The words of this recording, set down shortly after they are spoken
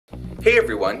Hey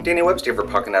everyone, Danny Webster for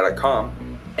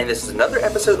PocketNow.com, and this is another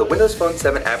episode of the Windows Phone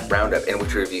 7 App Roundup in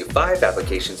which we review 5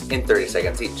 applications in 30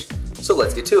 seconds each. So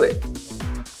let's get to it.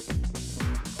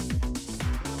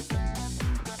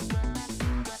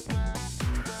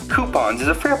 Coupons is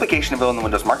a free application available in the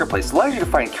Windows Marketplace that allows you to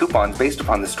find coupons based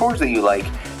upon the stores that you like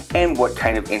and what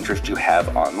kind of interest you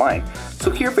have online.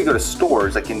 So here if we go to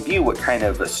stores, I can view what kind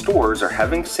of stores are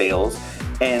having sales,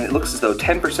 and it looks as though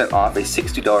 10% off a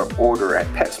 $60 order at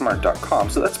PetSmart.com,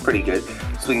 so that's pretty good.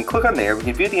 So we can click on there, we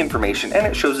can view the information, and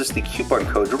it shows us the coupon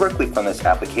code directly from this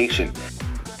application.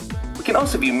 We can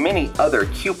also view many other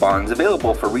coupons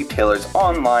available for retailers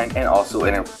online and also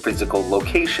in a physical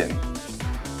location.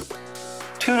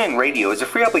 Tunein Radio is a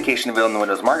free application available in the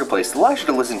Windows Marketplace that allows you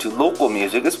to listen to local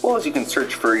music as well as you can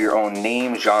search for your own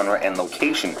name, genre, and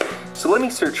location. So let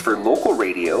me search for local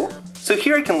radio. So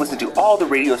here I can listen to all the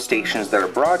radio stations that are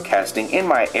broadcasting in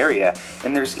my area,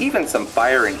 and there's even some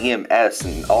fire and EMS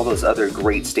and all those other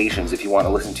great stations if you want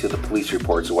to listen to the police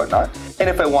reports or whatnot. And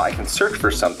if I want, I can search for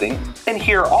something, and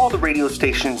here are all the radio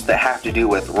stations that have to do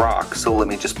with rock. So let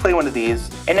me just play one of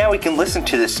these, and now we can listen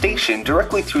to the station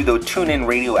directly through the Tunein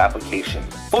Radio application.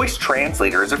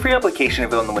 VoiceTranslator is a free application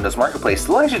available in the Windows Marketplace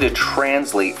that allows you to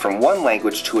translate from one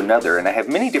language to another, and I have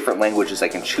many different languages I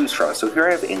can choose from. So here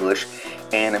I have English,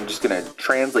 and I'm just going to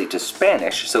translate to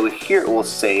Spanish. So here it will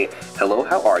say, hello,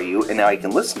 how are you? And now I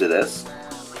can listen to this.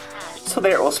 So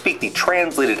there it will speak the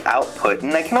translated output,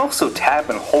 and I can also tap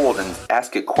and hold and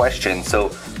ask a question. So,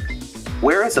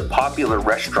 where is a popular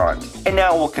restaurant? And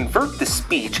now it will convert the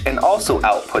speech and also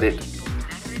output it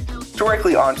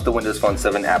directly onto the Windows Phone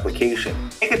 7 application.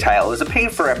 MegaTile is a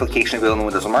paid-for application available in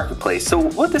the Windows Marketplace. So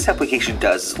what this application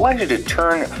does is allows you to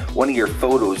turn one of your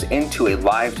photos into a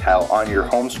live tile on your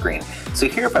home screen. So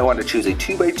here if I want to choose a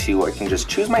 2x2, I can just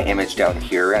choose my image down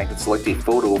here and I can select a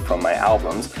photo from my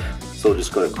albums. So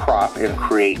just go to crop and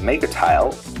create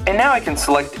MegaTile. And now I can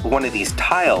select one of these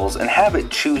tiles and have it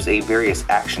choose a various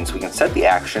action. So we can set the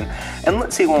action, and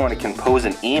let's say we want to compose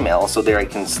an email, so there I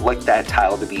can select that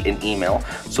tile to be an email.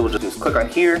 So we'll just click on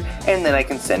here, and then I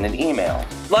can send an email.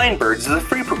 Linebirds is a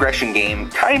free progression game,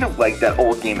 kind of like that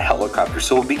old game Helicopter.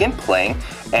 So we'll begin playing,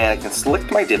 and I can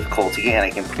select my difficulty, and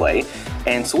I can play.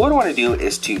 And so what I want to do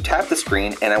is to tap the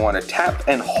screen, and I want to tap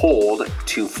and hold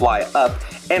to fly up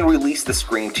and release the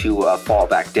screen to fall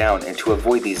back down and to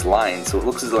avoid these lines. So it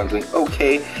looks as though I'm doing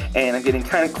okay, and I'm getting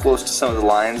kind of close to some of the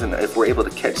lines, and if we're able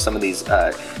to catch some of these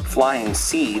flying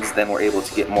seeds, then we're able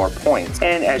to get more points.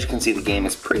 And as you can see, the game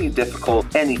is pretty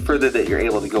difficult, and the further that you're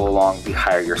able to go along, the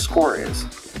higher your score is.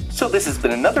 So this has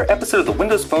been another episode of the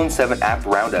Windows Phone 7 App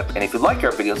Roundup, and if you like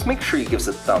our videos, make sure you give us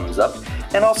a thumbs up,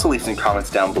 and also leave some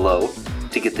comments down below.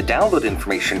 To get the download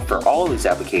information for all of these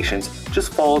applications,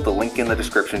 just follow the link in the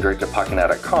description direct to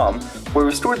PocketNow.com, where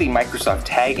we store the Microsoft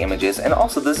tag images and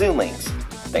also the Zoom links.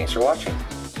 Thanks for watching.